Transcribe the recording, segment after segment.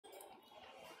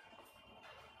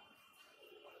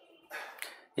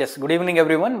Yes, good evening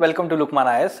everyone. Welcome to Lukmaan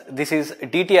IAS. This is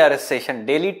DTRS session,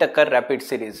 Daily Takkar Rapid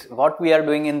Series. What we are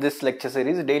doing in this lecture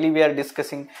series, daily we are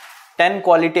discussing 10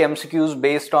 quality MCQs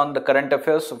based on the current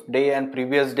affairs of day and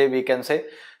previous day, we can say.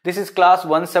 This is class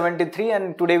 173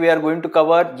 and today we are going to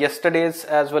cover yesterday's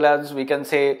as well as we can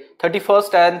say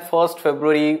 31st and 1st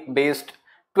February based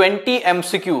 20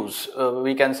 MCQs.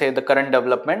 We can say the current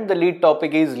development. The lead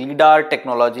topic is LiDAR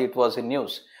technology. It was in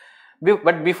news.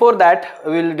 But before that,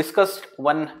 we will discuss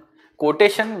one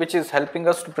quotation which is helping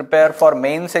us to prepare for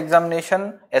mains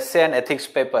examination, essay and ethics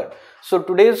paper. So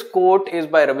today's quote is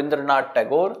by Rabindranath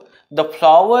Tagore. The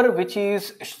flower which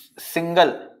is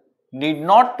single need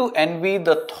not to envy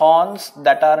the thorns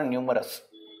that are numerous.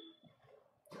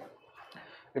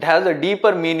 It has a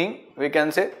deeper meaning, we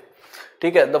can say.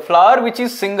 The flower which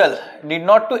is single need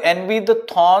not to envy the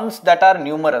thorns that are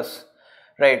numerous.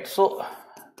 Right. So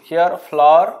here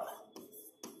flower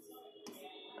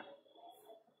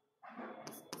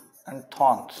and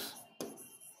thorns.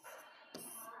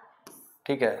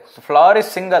 So flower is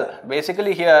single.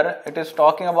 Basically here it is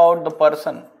talking about the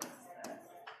person.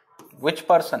 Which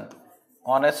person?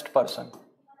 Honest person.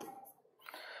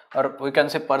 Or we can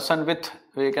say person with,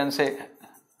 we can say,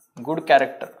 good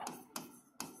character.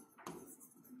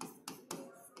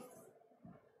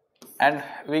 And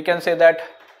we can say that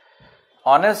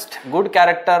honest, good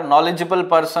character, knowledgeable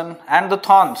person, and the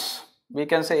thorns, we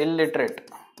can say illiterate,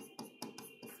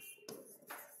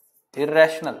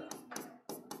 irrational,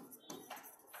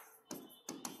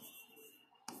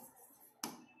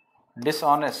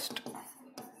 dishonest,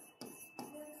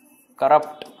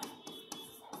 corrupt.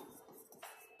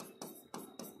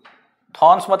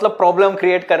 Thorns मतलब problem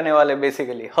create करने वाले,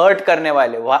 basically hurt करने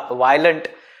वाले, violent,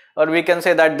 or we can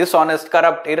say that dishonest,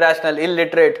 corrupt, irrational,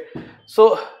 illiterate.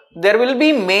 So there will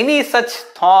be many such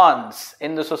thorns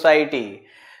in the society,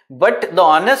 but the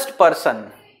honest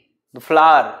person, the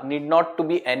flower, need not to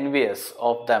be envious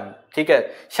of them. ठीक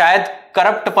है, शायद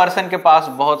corrupt person के पास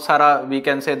बहुत सारा, we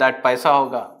can say that पैसा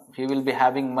होगा. He will be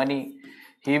having money.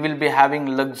 He will be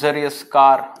having luxurious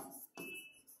car,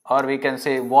 or we can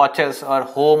say watches or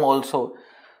home also.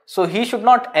 So he should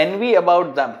not envy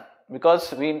about them, because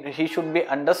he should be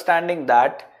understanding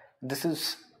that this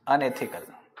is unethical.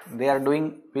 They are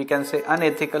doing, we can say,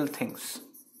 unethical things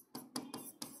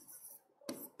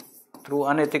through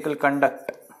unethical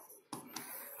conduct.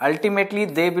 Ultimately,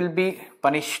 they will be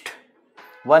punished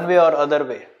one way or other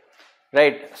way,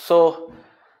 right? So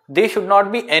they should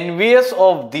not be envious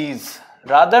of these.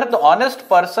 Rather, the honest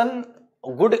person,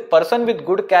 good person with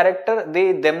good character,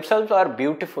 they themselves are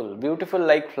beautiful, beautiful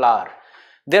like flower.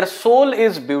 Their soul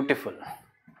is beautiful.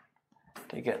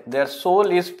 Their soul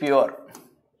is pure.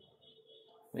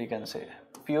 We can say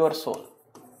pure soul.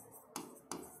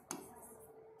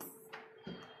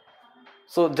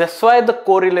 So that's why the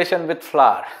correlation with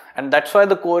flower, and that's why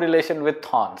the correlation with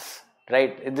thorns.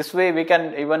 Right? This way we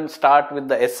can even start with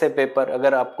the essay paper.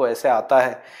 अगर आपको essay आता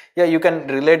है, yeah, you can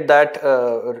relate that.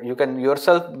 You can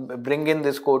yourself bring in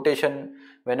this quotation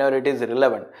whenever it is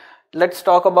relevant. Let's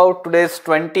talk about today's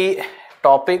 20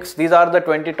 topics. These are the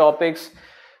 20 topics.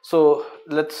 So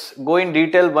let's go in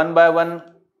detail one by one.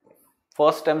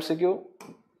 First MCQ.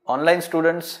 Online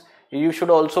students, you should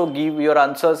also give your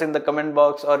answers in the comment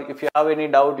box, or if you have any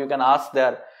doubt, you can ask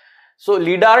there. So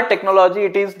LiDAR technology,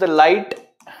 it is the light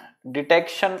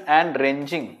detection and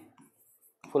ranging,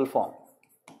 full form.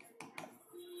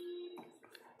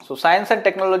 So science and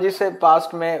technology से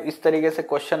past में इस तरीके से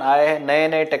question आए हैं,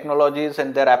 नए technologies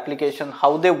and their application,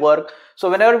 how they work. So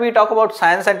whenever we talk about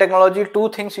science and technology, two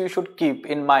things you should keep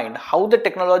in mind: how the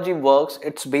technology works,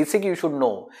 its basic you should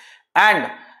know,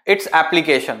 and its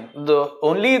application.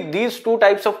 Only these two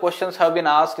types of questions have been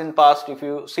asked in past. If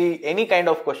you see any kind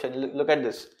of question, look at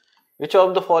this. Which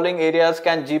of the following areas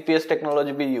can GPS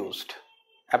technology be used?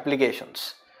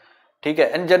 Applications. ठीक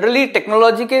है. And generally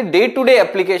technology के day to day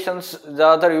applications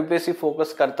ज़्यादातर UPSC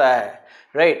focus करता है.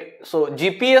 Right. So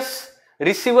GPS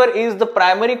receiver is the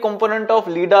primary component of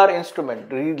LiDAR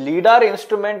instrument. LiDAR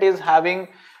instrument is having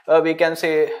we can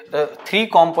say three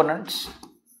components: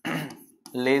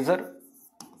 laser,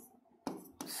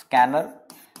 scanner,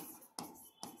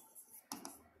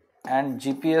 and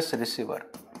GPS receiver.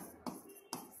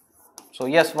 So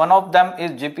yes, one of them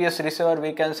is GPS receiver,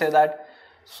 we can say that.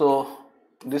 So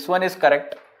this one is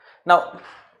correct. Now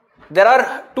there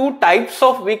are two types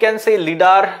of, we can say,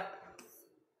 LiDAR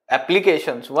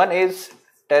applications. One is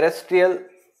terrestrial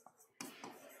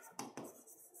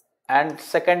and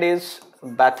second is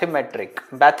bathymetric.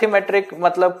 Bathymetric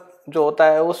मतलब जो होता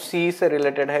है वो sea से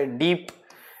related है, deep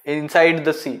inside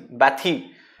the sea,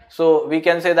 bathy. So we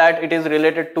can say that it is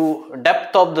related to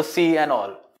depth of the sea and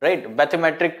all. right?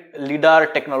 Bathymetric LiDAR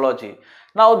technology.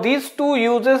 Now these two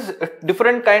uses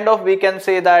different kind of, we can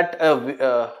say that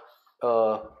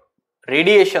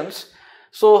radiations.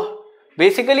 So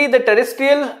basically the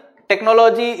terrestrial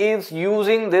technology is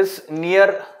using this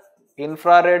near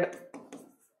infrared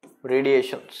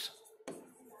radiations.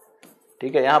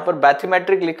 ठीक है, यहाँ पर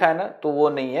bathymetric लिखा है ना, तो वो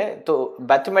नहीं है. तो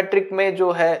bathymetric में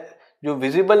जो है, जो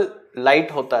visible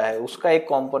light होता है, उसका एक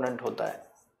component होता है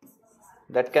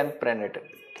that can penetrate.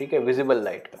 ठीक है, visible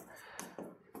light.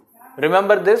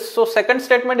 Remember this. So second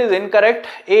statement is incorrect.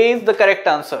 A is the correct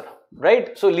answer,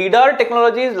 right? So LiDAR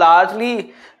technology is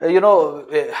largely,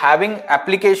 having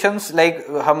applications like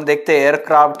हम देखते हैं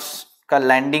aircrafts का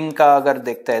landing का अगर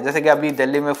देखते हैं, जैसे कि अभी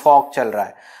दिल्ली में fog चल रहा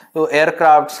है, तो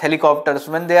aircrafts, helicopters,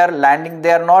 when they are landing,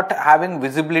 they are not having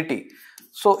visibility.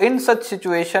 So in such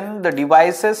situation, the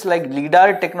devices like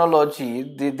LiDAR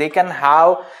technology, they can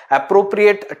have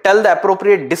tell the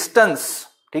appropriate distance.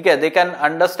 Okay, they can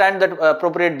understand that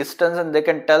appropriate distance and they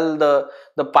can tell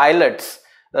the pilots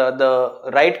the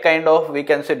right kind of, we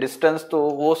can say, distance, तो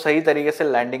वो सही तरीके से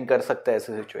landing कर सकते हैं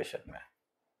ऐसे situation में.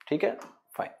 ठीक है,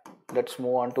 fine. Let's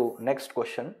move on to next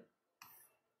question.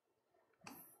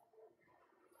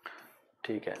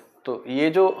 ठीक है, तो ये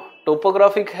जो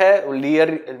टोपोग्राफिक है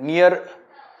near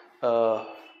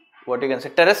what you can say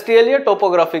terrestrial या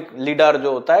टोपोग्राफिक लीडार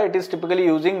जो होता है, it is typically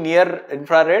using near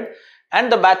infrared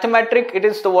and the बैथमेट्रिक it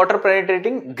is the water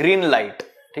penetrating green light.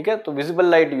 ठीक है, तो विजिबल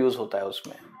लाइट यूज होता है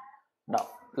उसमें. Now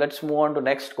let's move on to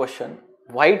next question.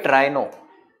 White rhino.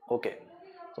 Okay,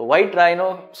 तो व्हाइट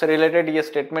राइनो से रिलेटेड ये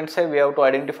statements है. We have to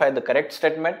identify the correct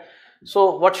statement.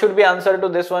 So what should be answer to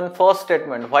this one? First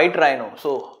statement, white rhino.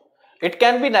 So it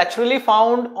can be naturally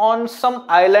found on some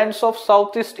islands of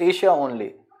Southeast Asia only.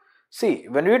 See,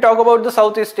 when we talk about the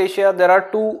Southeast Asia, there are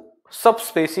two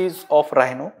subspecies of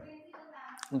rhino,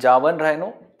 Javan rhino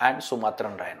and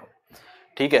Sumatran rhino.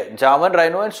 ठीक है, Javan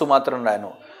rhino and Sumatran rhino.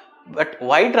 But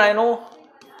white rhino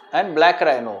and black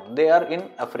rhino, they are in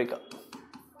Africa.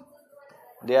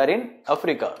 They are in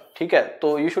Africa. ठीक है, तो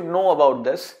you should know about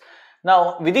this. Now,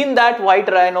 within that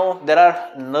white rhino, there are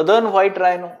northern white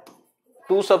rhino,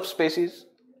 two subspecies,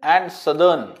 and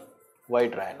southern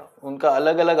white rhino. उनका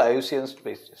अलग अलग IUCN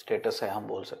status है, हम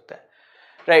बोल सकते हैं,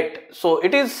 right? So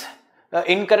it is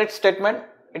incorrect statement.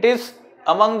 It is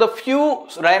among the few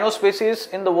rhino species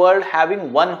in the world having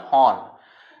one horn.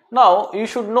 Now you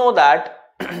should know that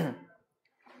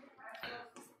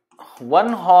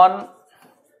one horn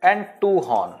and two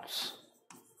horns.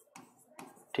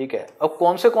 ठीक है, अब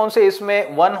कौन से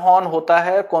इसमें वन हॉर्न होता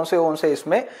है, कौन से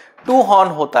इसमें टू हॉर्न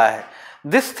होता है,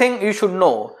 this thing you should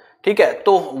know. ठीक है,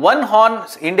 तो वन हॉर्न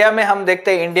इंडिया में हम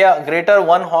देखते हैं, India greater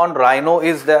one horn rhino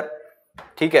is there.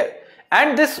 ठीक है,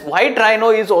 and this white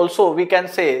rhino is also, we can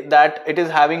say that it is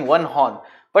having one horn.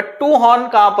 But to horn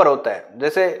कहां पर होता है?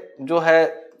 जैसे जो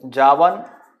है जावन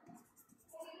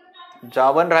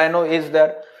राइनो इज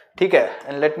देयर. ठीक है,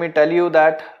 and let me tell you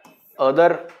that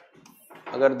other,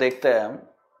 अगर देखते हैं हम,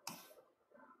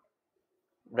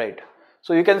 right,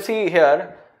 so you can see here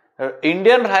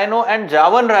Indian rhino and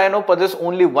Javan rhino possess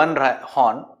only one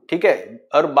horn. ठीक है,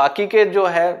 और बाकी के जो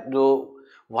है, जो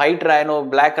white rhino,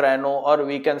 black rhino, और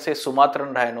we can say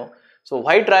Sumatran rhino. So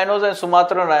white rhinos and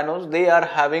Sumatran rhinos, they are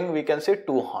having, we can say,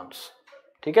 two horns.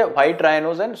 ठीक है, white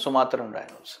rhinos and Sumatran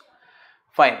rhinos.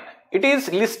 Fine. It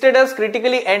is listed as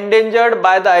critically endangered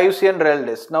by the IUCN Rare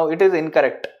List. Now it is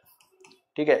incorrect.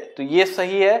 ठीक है, तो ये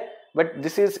सही है, but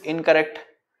this is incorrect.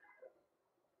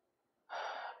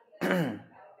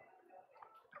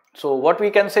 So what we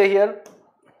can say here?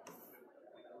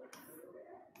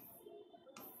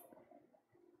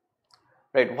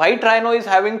 Right, white rhino is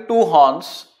having two horns,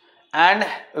 and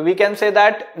we can say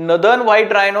that northern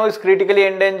white rhino is critically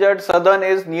endangered, southern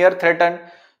is near threatened.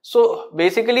 So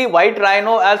basically white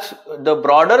rhino as the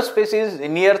broader species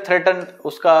near threatened,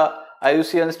 uska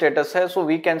IUCN status hai. So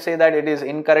we can say that it is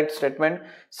incorrect statement.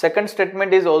 Second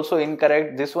statement is also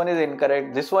incorrect. This one is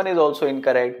incorrect. This one is also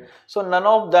incorrect. So none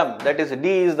of them, that is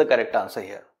D, is the correct answer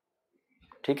here.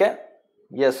 ठीक है?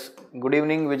 Yes. Good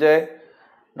evening, Vijay.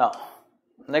 Now,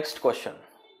 next question.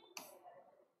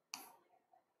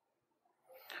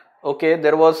 Okay,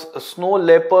 there was a snow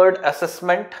leopard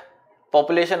assessment,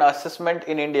 population assessment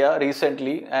in India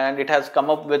recently, and it has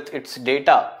come up with its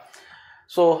data.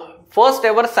 So first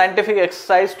ever scientific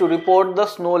exercise to report the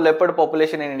snow leopard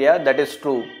population in India, that is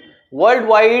true.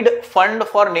 Worldwide Fund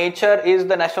for Nature is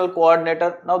the national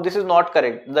coordinator. Now this is not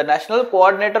correct. The national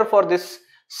coordinator for this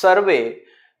survey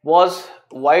was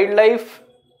Wildlife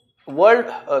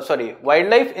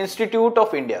Institute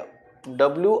of India,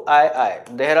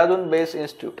 WII, Dehradun based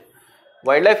institute,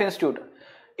 Wildlife Institute.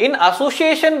 In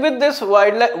association with this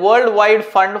world wide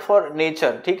fund for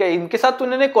nature, ठीक है, इनके साथ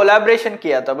उन्होंने collaboration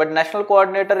किया था, but national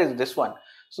coordinator is this one.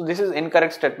 So this is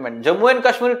incorrect statement. Jammu and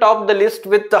Kashmir topped the list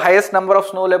with the highest number of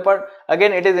snow leopard.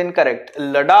 Again, it is incorrect.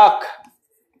 Ladakh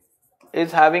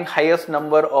is having highest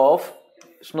number of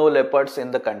snow leopards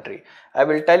in the country. I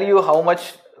will tell you how much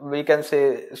we can say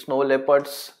snow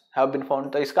leopards have been found.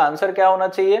 तो इसका answer क्या होना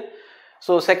चाहिए?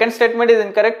 So second statement is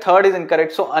incorrect. Third is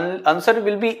incorrect. So answer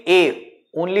will be A.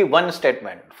 Only one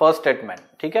statement. First statement.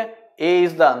 ठीक है? A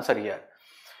is the answer here.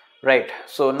 Right.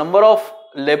 So number of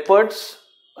leopards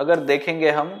अगर देखेंगे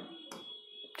हम,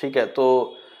 ठीक है, तो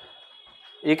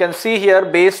you can see here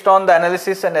based on the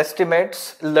analysis and estimates,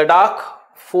 Ladakh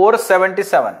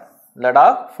 477,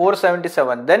 Ladakh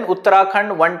 477, then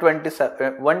Uttarakhand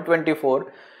 124,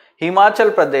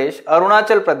 Himachal Pradesh,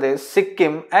 Arunachal Pradesh,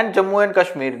 Sikkim and Jammu and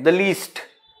Kashmir the least.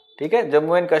 ठीक है,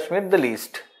 Jammu and Kashmir the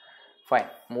least. Fine,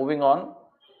 moving on.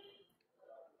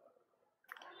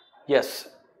 Yes,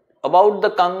 about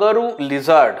the kangaroo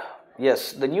lizard. Yes,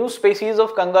 the new species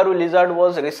of kangaroo lizard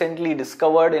was recently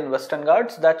discovered in Western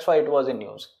Ghats. That's why it was in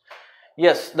news.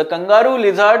 Yes, the kangaroo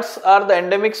lizards are the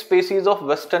endemic species of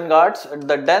Western Ghats,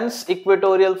 the dense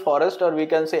equatorial forest, or we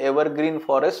can say evergreen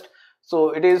forest.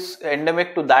 So it is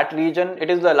endemic to that region.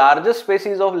 It is the largest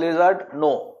species of lizard.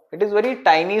 No, it is very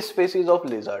tiny species of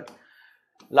lizard.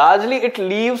 Largely it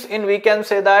lives in, we can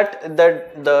say that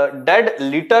the dead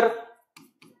litter,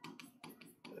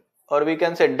 or we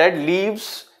can say dead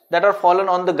leaves that are fallen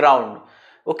on the ground.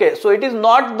 Okay, so it is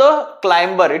not the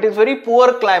climber, it is very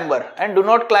poor climber and do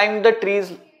not climb the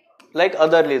trees like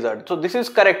other lizards. So this is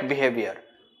correct behavior.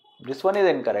 This one is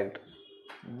incorrect.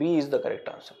 B is the correct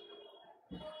answer.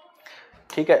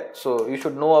 ठीक है, so you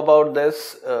should know about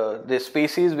this, the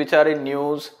species which are in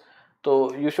news.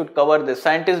 So you should cover this.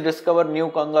 Scientists discover new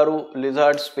kangaroo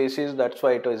lizard species. That's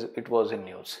why it was in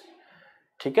news.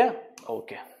 ठीक है,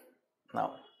 okay. Now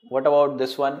what about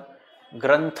this one?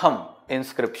 Grantham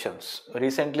inscriptions.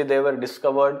 Recently they were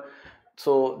discovered,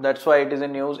 so that's why it is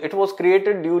in news. It was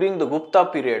created during the Gupta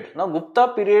period. Now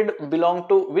Gupta period belonged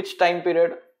to which time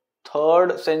period?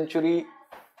 3rd century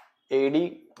AD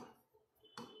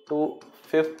to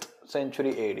 5th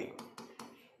century AD.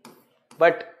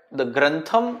 But the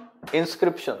Grantham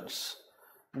inscriptions,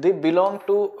 they belong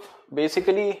to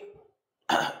basically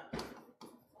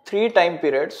 3 time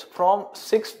periods from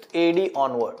 6th AD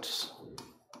onwards.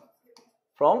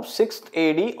 From 6th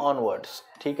AD onwards.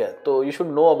 ठीक है, तो you should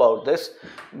know about this.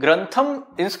 Grantham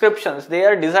inscriptions, they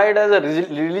are designed as a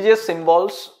religious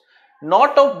symbols,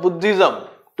 not of Buddhism,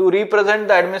 to represent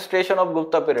the administration of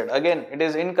Gupta period. Again, it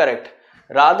is incorrect.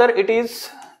 Rather, it is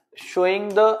showing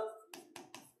the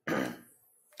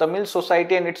Tamil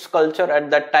society and its culture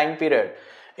at that time period.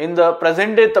 In the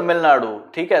present day Tamil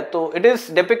Nadu, ठीक है, तो it is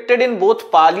depicted in both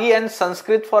Pali and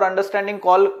Sanskrit for understanding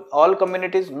all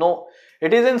communities. No.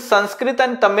 It is in Sanskrit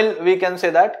and Tamil, we can say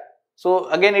that. So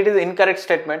again it is incorrect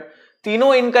statement. तीनों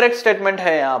incorrect statement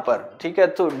है यहाँ पर, ठीक है,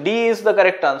 तो D is the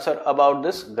correct answer about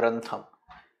this Grantham.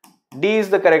 D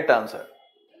is the correct answer.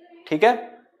 ठीक है,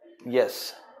 yes.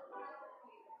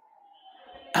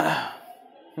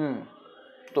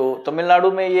 तो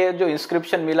तमिलनाडु में ये जो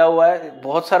इंस्क्रिप्शन मिला हुआ है,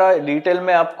 बहुत सारा डिटेल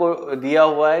में आपको दिया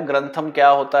हुआ है ग्रंथम क्या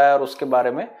होता है और उसके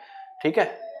बारे में, ठीक है.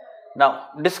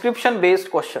 Now description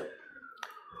based question.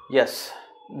 Yes,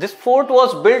 this fort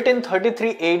was built in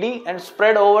 33 AD and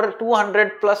spread over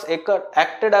 200 plus acre,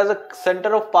 acted as a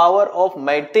center of power of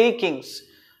Meitei kings,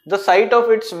 the site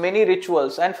of its many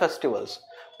rituals and festivals.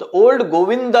 The old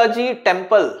Govindaji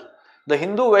temple, the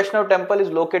Hindu Vaishnav temple, is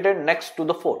located next to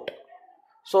the fort.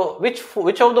 So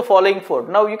which of the following fort?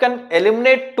 Now you can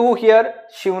eliminate 2 here.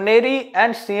 Shivneri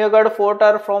and Sinhagad fort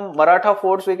are from Maratha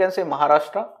forts, we can say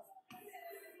Maharashtra.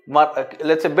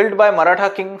 Let's say built by Maratha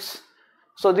kings.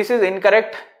 So this is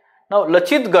incorrect. Now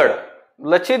Lachitgarh,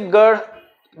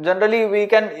 generally we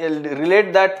can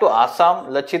relate that to Assam,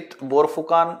 Lachit,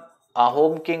 Borfukan,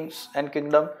 Ahom kings and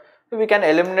kingdom. We can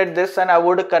eliminate this and I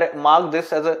would mark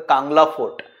this as a Kangla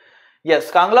fort. Yes,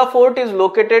 Kangla fort is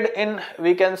located in,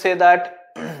 we can say that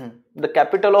the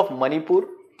capital of Manipur,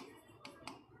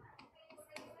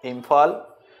 Imphal.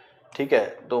 ठीक है,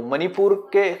 तो मणिपुर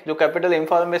के जो capital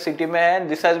Imphal में city में है,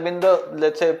 this has been the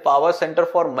let's say power centre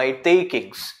for Meitei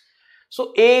Kings.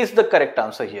 So A is the correct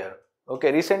answer here.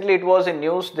 Okay, recently it was in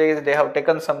news, they have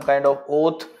taken some kind of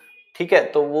oath, ठीक है,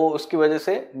 तो वो उसकी वजह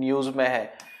से news में है,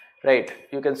 right.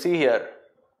 You can see here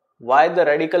why the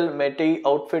radical Meitei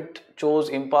outfit chose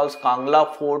इम्फाल्स Kangla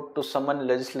fort to someone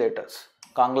legislators.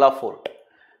 Kangla fort,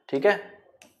 ठीक है.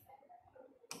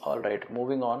 All right,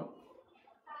 moving on.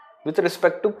 with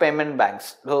respect to payment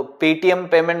banks. So Paytm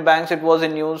payment banks, it was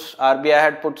in news. RBI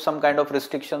had put some kind of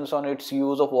restrictions on its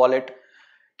use of wallet.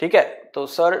 ठीक है, तो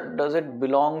sir, does it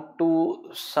belong to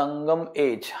Sangam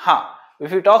age? हाँ,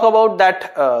 if we talk about that,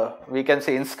 we can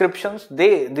say inscriptions.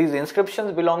 These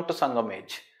inscriptions belong to Sangam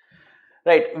age,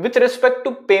 right? With respect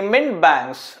to payment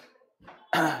banks,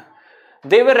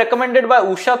 they were recommended by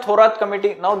Usha Thorat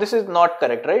committee. Now this is not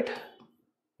correct, right?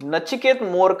 Nachiket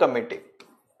Moore committee,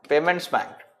 payments bank.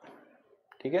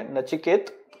 ठीक है, नचिकेत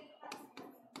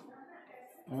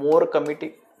मोर committee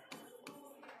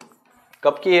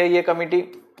कब की है ये committee?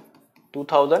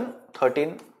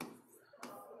 2013.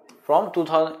 From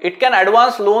 2000, it can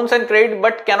advance loans and credit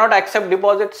but cannot accept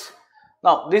deposits.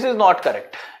 Now this is not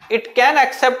correct. It can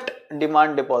accept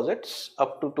demand deposits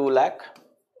up to 2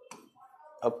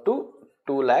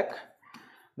 lakh,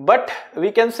 but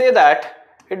we can say that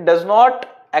it does not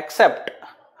accept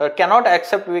or cannot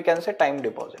accept, we can say, time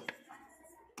deposit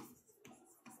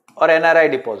और NRI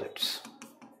deposits.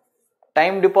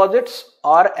 Time deposits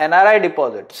और NRI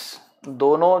deposits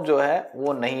दोनों जो है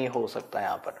वो नहीं हो सकता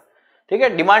यहाँ पर, ठीक है.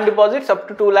 Demand deposits up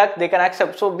to 2 lakh they can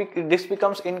accept, so this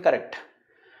becomes incorrect,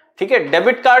 ठीक है.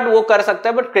 डेबिट कार्ड वो कर सकता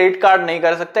है बट क्रेडिट कार्ड नहीं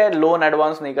कर सकता है, लोन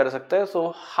एडवांस नहीं कर सकता है.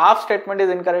 So half statement is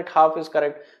incorrect, half is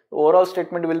correct. Overall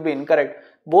statement will be incorrect.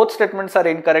 Both statements are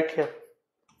incorrect here.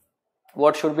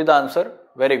 What should be the answer?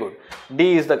 Very good.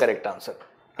 D is the correct answer.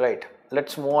 Right.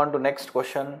 Let's move on to next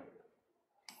question.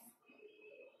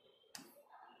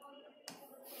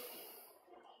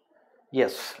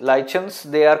 Yes, lichens,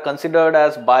 they are considered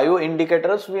as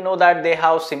bioindicators. We know that they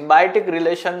have symbiotic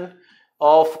relation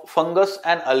of fungus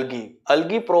and algae.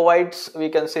 Algae provides, we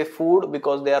can say, food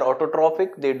because they are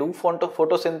autotrophic. They do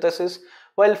photosynthesis,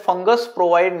 while fungus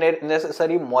provide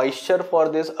necessary moisture for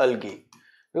this algae.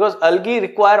 Because algae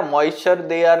require moisture,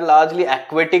 they are largely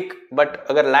aquatic, but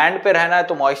अगर land पे रहना है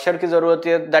तो moisture की जरूरत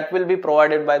है, that will be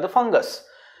provided by the fungus.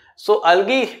 So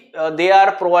algae, they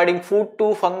are providing food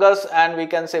to fungus, and we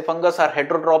can say fungus are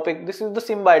heterotrophic. This is the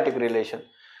symbiotic relation.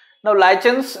 Now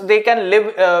lichens, they can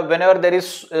live whenever there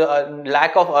is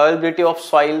lack of availability of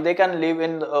soil. They can live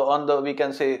in on the, we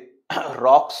can say,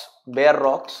 rocks, bare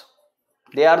rocks.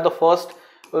 They are the first,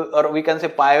 और we can say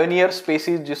pioneer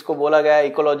species जिसको बोला गया है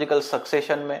ecological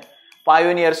succession में,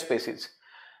 pioneer species.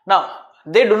 Now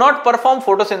they do not perform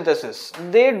photosynthesis.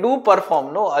 They do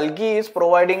perform. No, algae is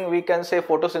providing, we can say,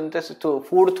 photosynthesis to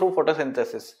food through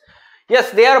photosynthesis.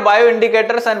 Yes, they are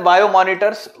bioindicators and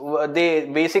biomonitors. They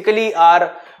basically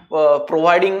are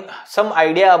providing some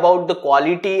idea about the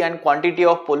quality and quantity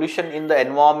of pollution in the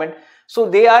environment. So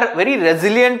they are very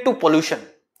resilient to pollution.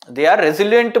 They are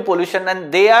resilient to pollution,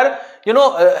 and they are,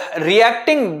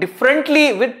 reacting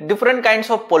differently with different kinds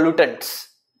of pollutants.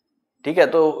 ठीक है,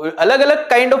 तो अलग अलग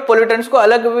kind of pollutants को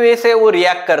अलग वे से वो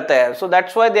react करता है. So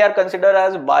that's why they are considered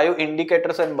as bio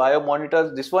indicators and bio monitors.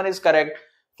 This one is correct,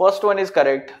 first one is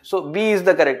correct. So B is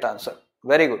the correct answer.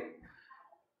 Very good.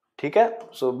 ठीक है,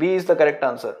 सो B is the correct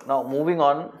answer. Now moving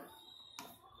on.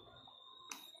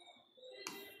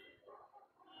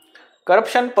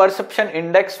 Corruption Perception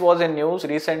Index was in news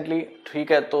recently.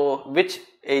 ठीक है, तो which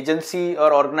agency or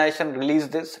organization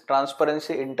released this?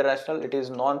 Transparency International. It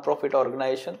is non-profit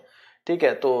organization. ठीक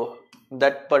है, तो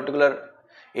that particular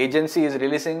agency is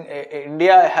releasing.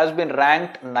 India has been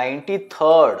ranked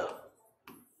 93rd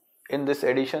in this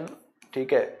edition.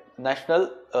 ठीक है, National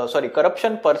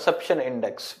Corruption Perception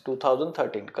Index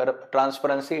 2013.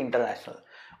 Transparency International.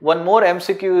 One more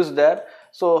MCQ is there.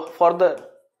 So for the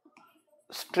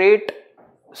straight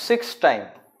 6th time,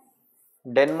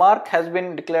 Denmark has been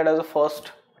declared as a first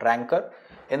ranker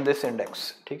in this index.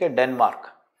 ठीक है, Denmark.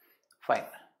 Fine.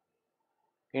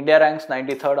 India ranks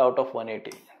 93rd out of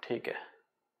 180. ठीक है.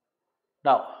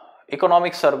 Now,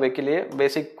 economic survey के लिए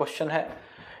basic question है.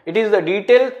 It is the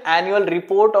detailed annual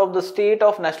report of the state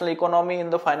of national economy in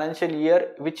the financial year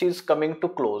which is coming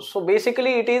to close. So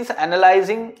basically it is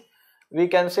analyzing, we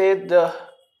can say,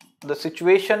 the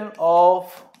situation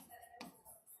of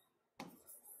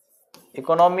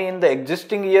economy in the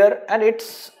existing year, and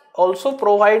it's also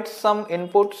provides some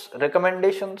inputs,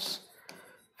 recommendations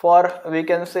for, we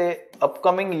can say,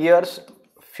 upcoming years,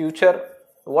 future,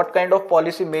 what kind of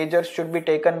policy measures should be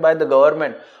taken by the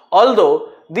government. Although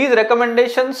these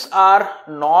recommendations are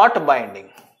not binding.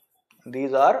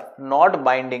 These are not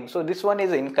binding. So this one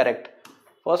is incorrect.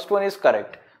 First one is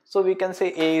correct. So we can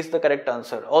say A is the correct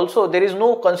answer. Also, there is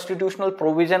no constitutional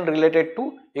provision related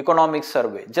to economic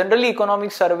survey. Generally,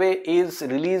 economic survey is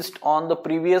released on the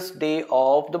previous day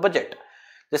of the budget.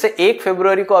 जैसे 1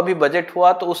 फरवरी को अभी budget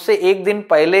हुआ तो उससे एक दिन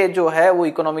पहले जो है वो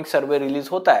इकोनॉमिक सर्वे रिलीज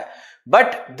होता है.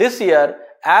 But this year,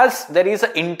 as there is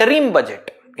an interim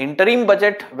budget, interim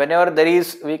budget whenever there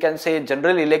is, we can say,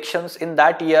 general elections in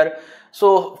that year.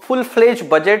 So full-fledged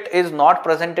budget is not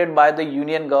presented by the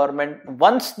union government.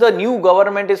 Once the new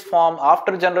government is formed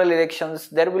after general elections,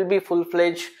 there will be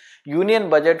full-fledged union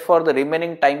budget for the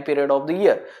remaining time period of the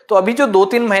year. तो अभी जो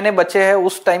 2-3 महीने बचे हैं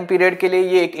उस time period के लिए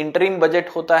ये एक इंटरिम बजट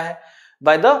होता है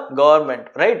बाय द गवर्नमेंट,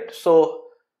 राइट. सो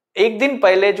एक दिन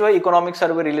पहले जो है इकोनॉमिक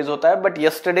सर्वे रिलीज होता है, but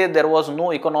yesterday there was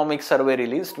no economic survey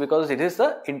release because it is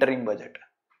the interim budget.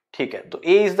 ठीक है, तो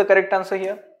ए is the correct answer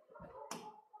here.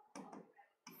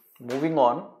 Moving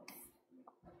on.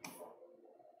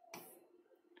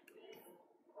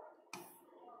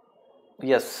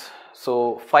 Yes, so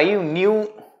 5 new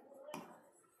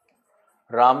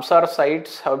Ramsar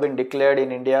sites have been declared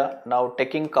in India, now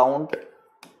taking count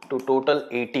to total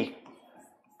 80.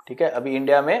 ठीक है, अभी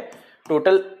India में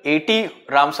total 80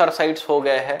 Ramsar sites हो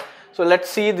गए हैं. So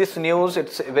let's see this news.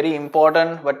 It's very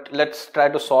important, but let's try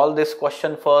to solve this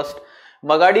question first.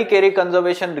 Magadi Keri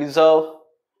Conservation Reserve,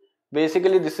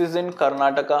 basically this is in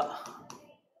Karnataka.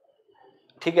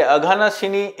 ठीक है,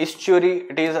 Aghanashini Estuary,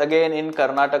 it is again in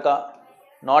Karnataka,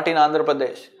 not in Andhra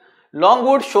Pradesh.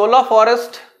 Longwood Shola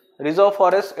Forest Reserve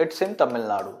Forest, it's in Tamil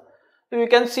Nadu. So you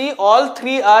can see all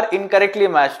three are incorrectly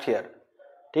matched here.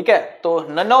 ठीक है, तो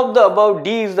none of the above,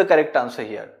 D is the correct answer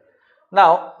here.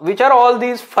 Now, which are all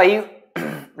these 5?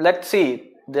 Let's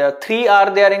see. There 3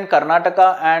 are there in Karnataka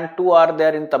and 2 are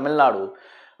there in Tamil Nadu.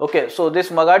 Okay, so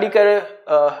this Magadi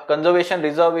Conservation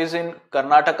Reserve is in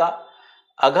Karnataka.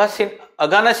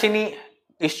 Aghanashini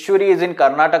Estuary is in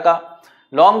Karnataka.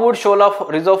 Longwood Shola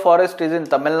Reserve Forest is in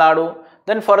Tamil Nadu.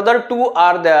 Then further 2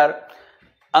 are there.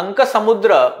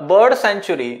 Ankasamudra Bird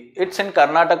Sanctuary, it's in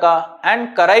Karnataka,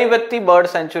 and Karaivatti Bird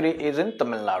Sanctuary is in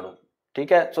Tamil Nadu.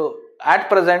 ठीक है, so at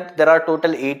present there are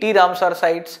total 80 Ramsar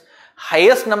sites.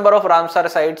 Highest number of Ramsar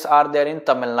sites are there in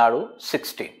Tamil Nadu,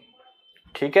 16.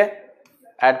 ठीक है,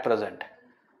 at present.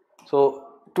 So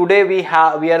today we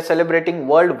are celebrating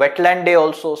World Wetland Day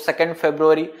also, 2nd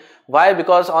February. Why?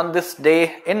 Because on this day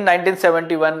in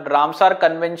 1971 Ramsar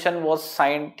Convention was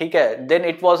signed. ठीक है, then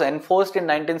it was enforced in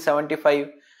 1975.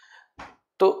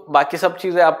 तो बाकी सब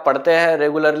चीजें आप पढ़ते हैं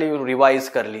रेगुलरली, रिवाइज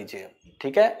कर लीजिए.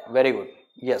 ठीक है, very good.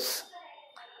 Yes,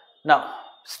 now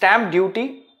stamp duty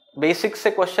basic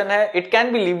से क्वेश्चन है. It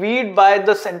can be लिवीड by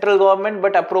the central government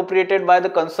but appropriated by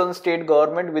the concern state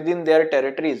government with in their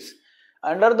territories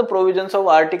under the provisions of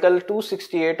article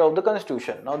 268 of the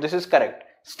Constitution. Now this is correct.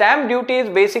 Stamp duty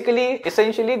is basically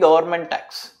essentially government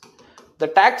tax. The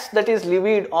tax that is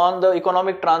levied on the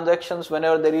economic transactions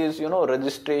whenever there is,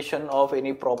 registration of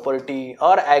any property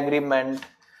or agreement.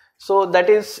 So that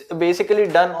is basically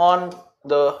done on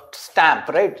the stamp,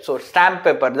 right? So stamp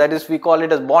paper, that is we call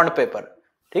it as bond paper.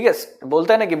 ठीक है,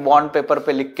 बोलते हैं ना कि bond paper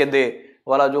पे लिख के दे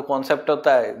वाला जो कॉन्सेप्ट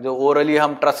होता है, जो ओरली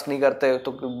हम ट्रस्ट नहीं करते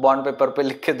तो बॉन्ड पेपर पे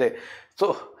लिख के दे.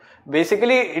 So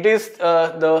basically it is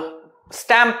the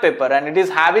stamp paper and it is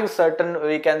having certain,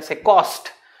 we can say,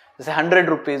 cost. Say 100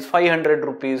 rupees, 500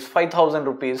 rupees, 5,000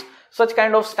 rupees. Such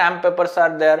kind of stamp papers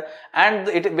are there, and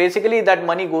it basically that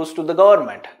money goes to the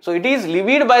government. So it is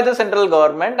levied by the central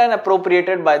government and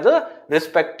appropriated by the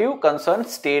respective concerned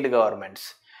state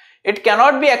governments. It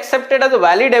cannot be accepted as a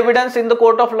valid evidence in the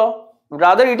court of law.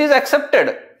 Rather it is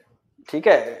accepted. ठीक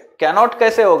है, cannot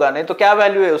कैसे होगा, नहीं तो क्या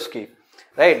value है उसकी,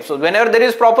 right? So whenever there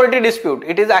is property dispute,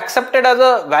 it is accepted as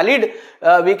a valid,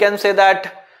 we can say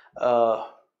that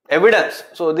evidence.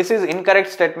 So this is incorrect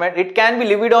statement. It can be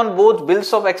levied on both bills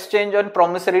of exchange and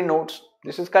promissory notes.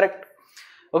 This is correct.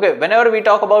 Okay, whenever we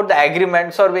talk about the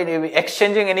agreements or we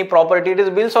exchanging any property, it is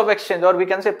bills of exchange, or we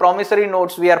can say promissory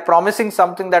notes. We are promising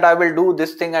something that I will do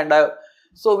this thing, and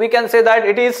so we can say that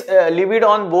it is levied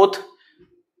on both,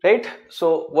 right?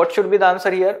 So what should be the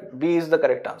answer here? B is the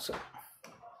correct answer.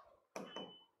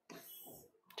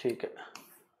 ठीक है,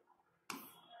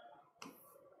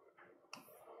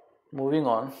 moving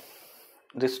on.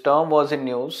 This term was in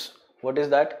news. What is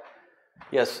that?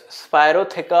 Yes,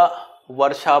 Spirotheca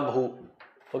varshabhu.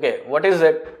 Okay, what is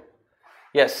it?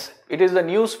 Yes, it is the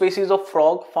new species of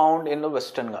frog found in the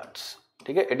Western Ghats.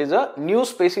 ठीक है, it is a new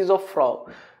species of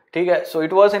frog. ठीक है, so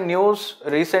it was in news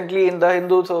recently in the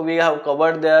Hindu, so we have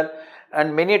covered there.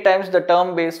 And many times the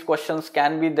term based questions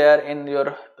can be there in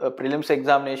your prelims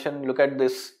examination. Look at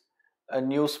this, a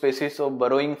new species of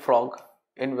burrowing frog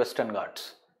in Western Ghats.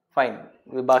 Fine,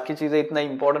 बाकी चीजें इतना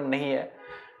important नहीं है,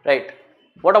 right?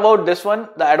 What about this one?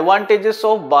 The advantages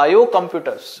of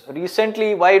biocomputers.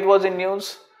 Recently, why it was in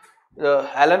news?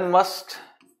 Elon Musk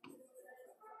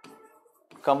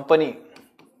company,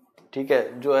 ठीक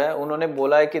है, जो है उन्होंने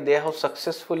बोला है कि they have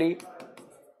successfully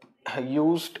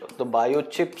used the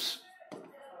biochips,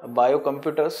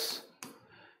 biocomputers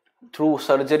through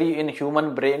surgery in human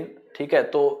brain, ठीक है,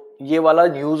 तो ये वाला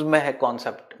यूज में है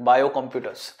concept bio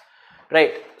computers,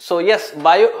 right. So yes,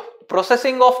 bio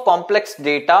processing of complex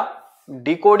data,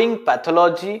 decoding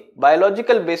pathology,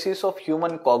 biological basis of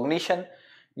human cognition.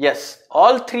 Yes,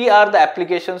 all three are the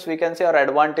applications we can say, or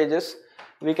advantages.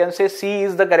 We can say C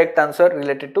is the correct answer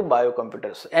related to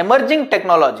biocomputers. Emerging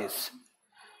technologies,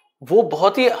 वो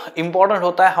बहुत ही important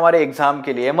होता है हमारे exam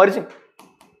के लिए. Emerging,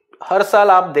 हर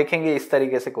साल आप देखेंगे इस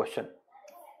तरीके से question,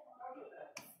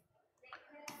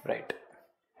 right.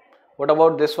 What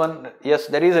about this one?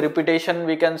 Yes, there is a repetition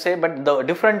we can say, but the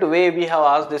different way we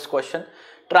have asked this question.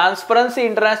 Transparency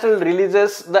International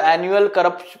releases the annual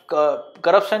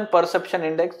corruption perception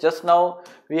index. Just now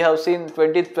we have seen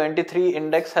 2023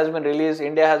 index has been released.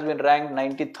 India has been ranked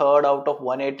 93rd out of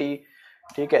 180.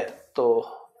 ठीक है, तो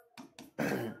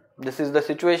this is the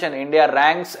situation. India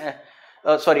ranks,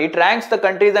 it ranks the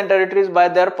countries and territories by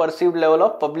their perceived level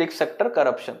of public sector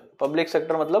corruption. Public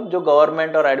sector मतलब जो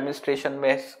government और administration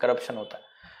में corruption होता है.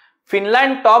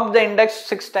 Finland topped the index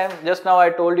 6 times. Just now I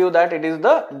told you that it is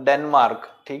the Denmark.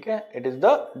 ठीक है, it is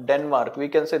the Denmark. We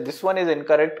can say this one is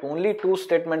incorrect. Only 2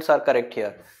 statements are correct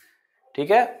here.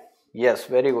 ठीक है, yes,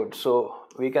 very good. So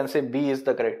we can say B is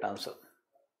the correct answer.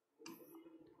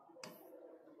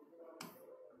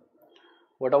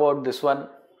 What about this one?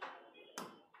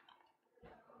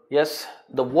 Yes,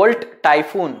 the Volt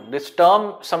typhoon. This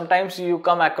term sometimes you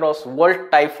come across. Volt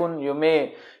typhoon, you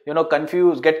may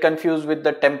get confused with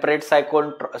the temperate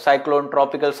cyclone,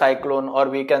 tropical cyclone, or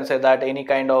we can say that any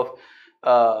kind of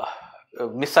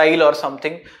missile or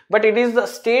something. But it is the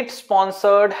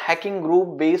state-sponsored hacking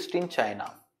group based in China.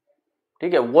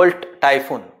 ठीक है, Volt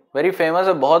typhoon very famous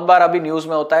है, बहुत बार अभी news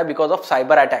में होता है because of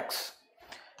cyber attacks.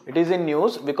 It is in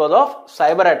news because of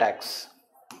cyber attacks.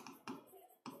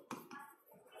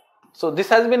 So this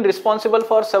has been responsible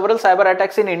for several cyber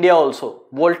attacks in India also.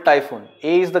 Volt typhoon.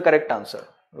 A is the correct answer.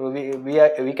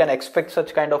 We can expect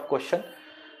such kind of question.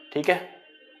 ठीक है.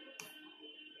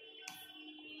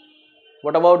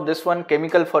 What about this one?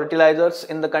 Chemical fertilizers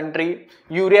in the country.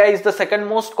 Urea is the second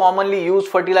most commonly used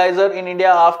fertilizer in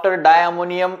India after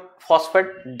diammonium phosphate,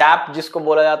 DAP जिसको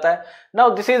बोला जाता है. Now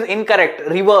this is incorrect.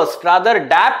 Reversed. Rather,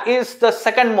 DAP is the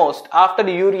second most after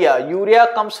urea. Urea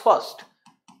comes first.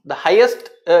 The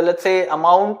highest, let's say,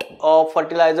 amount of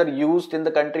fertilizer used in the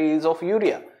country is of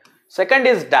urea. Second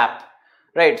is DAP,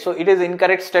 right? So it is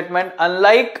incorrect statement.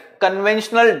 Unlike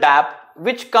conventional DAP,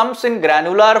 which comes in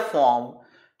granular form,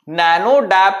 nano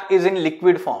DAP is in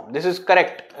liquid form. This is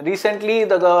correct. Recently,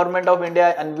 the government of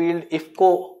India unveiled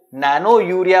EPFO nano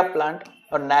urea plant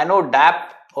or nano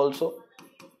DAP also.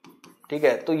 ठीक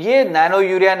है, तो ये nano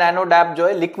urea, nano DAP जो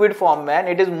है liquid form में, and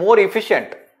it is more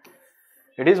efficient.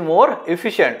 It is more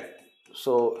efficient.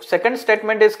 So second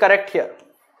statement is correct here,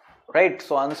 right?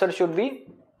 So answer should be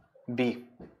B,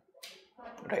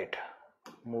 right?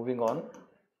 Moving on.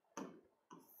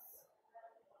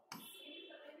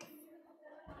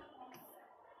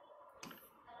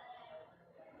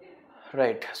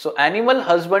 Right. So Animal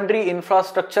Husbandry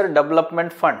Infrastructure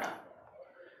Development Fund.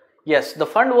 Yes, the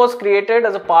fund was created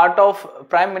as a part of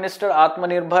Prime Minister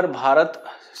Atmanirbhar Bharat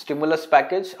stimulus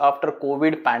package after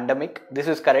COVID pandemic. This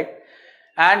is correct.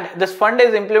 And this fund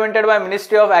is implemented by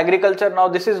Ministry of Agriculture. Now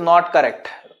this is not correct.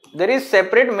 There is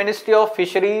separate Ministry of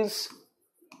Fisheries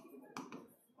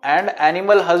and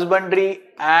Animal Husbandry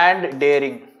and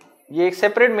Dairying. ये एक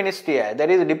separate ministry है. There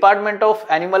is Department of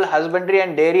Animal Husbandry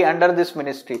and Dairy under this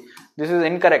ministry. This is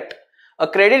incorrect. A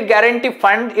credit guarantee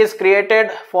fund is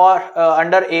created for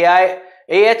under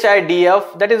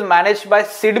AHIDF that is managed by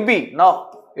SIDBI. No,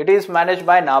 it is managed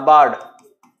by NABARD.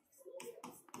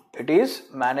 It is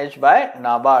managed by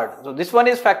NABARD. So this one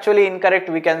is factually incorrect.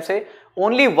 We can say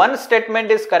only one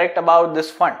statement is correct about this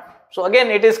fund. So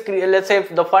again, it is, let's say,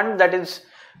 the fund that is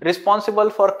responsible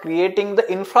for creating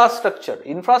the infrastructure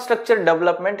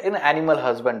development in animal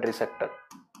husbandry sector.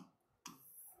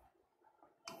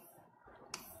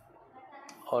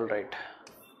 All right.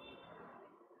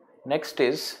 Next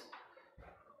is,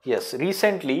 yes,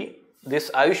 recently this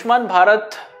Ayushman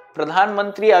Bharat, Pradhan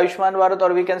Mantri Ayushman Bharat,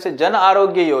 or we can say Jan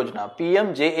Arogya Yojana,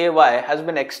 PMJAY, has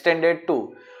been extended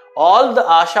to all the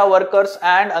ASHA workers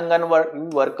and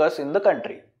Anganwadi workers in the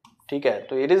country. ठीक है,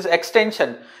 तो it is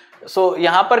extension. So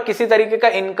यहाँ पर किसी तरीके का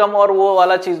income और वो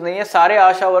वाला चीज नहीं है, सारे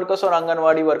आशा वर्कर्स और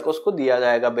आंगनवाड़ी वर्कर्स को दिया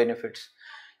जाएगा benefits.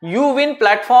 UWin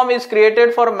platform is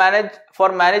created for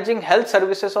managing health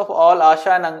services of all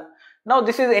ASHA and now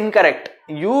this is incorrect.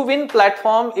 UWin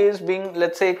platform is being,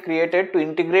 let's say, created to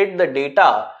integrate the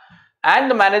data and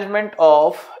the management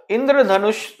of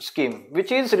Indradhanush scheme,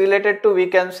 which is related to, we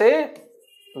can say,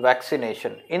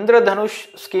 vaccination.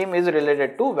 Indradhanush scheme is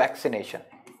related to vaccination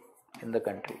in the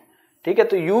country. ठीक है,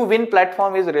 तो U-Win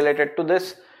platform is related to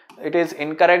this. It is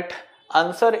incorrect.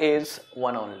 Answer is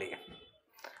one only.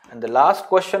 And the last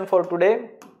question for today.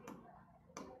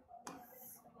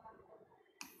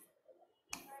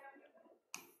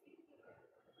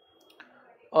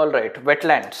 Alright,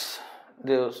 wetlands.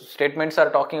 The statements are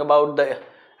talking about the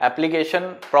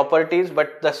application properties,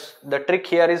 but the trick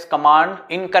here is command.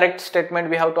 Incorrect statement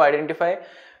we have to identify.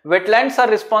 Wetlands are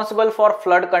responsible for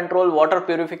flood control, water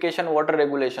purification, water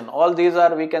regulation. All these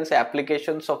are, we can say,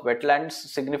 applications of wetlands,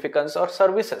 significance or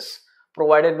services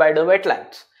provided by the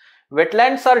wetlands.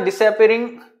 Wetlands are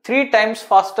disappearing 3 times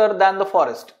faster than the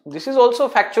forest. This is also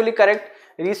factually correct.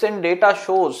 Recent data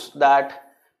shows that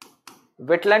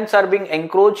wetlands are being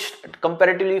encroached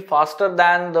comparatively faster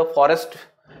than the forest.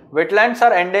 Wetlands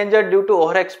are endangered due to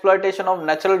overexploitation of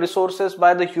natural resources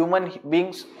by the human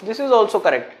beings. This is also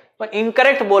correct. But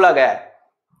incorrect बोला गया है.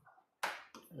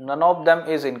 None of them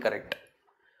is incorrect.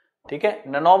 ठीक है?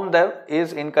 None of them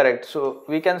is incorrect. So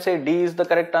we can say D is the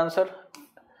correct answer.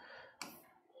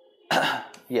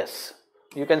 Yes.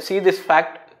 You can see this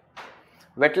fact.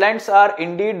 Wetlands are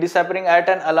indeed disappearing at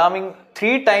an alarming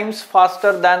 3 times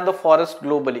faster than the forest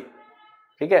globally.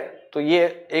 ठीक है, तो ये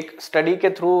एक study के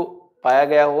through पाया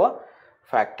गया हुआ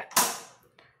fact है.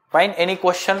 Fine, any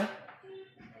question?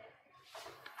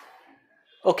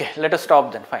 Okay, let us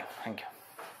stop then. Fine, thank you.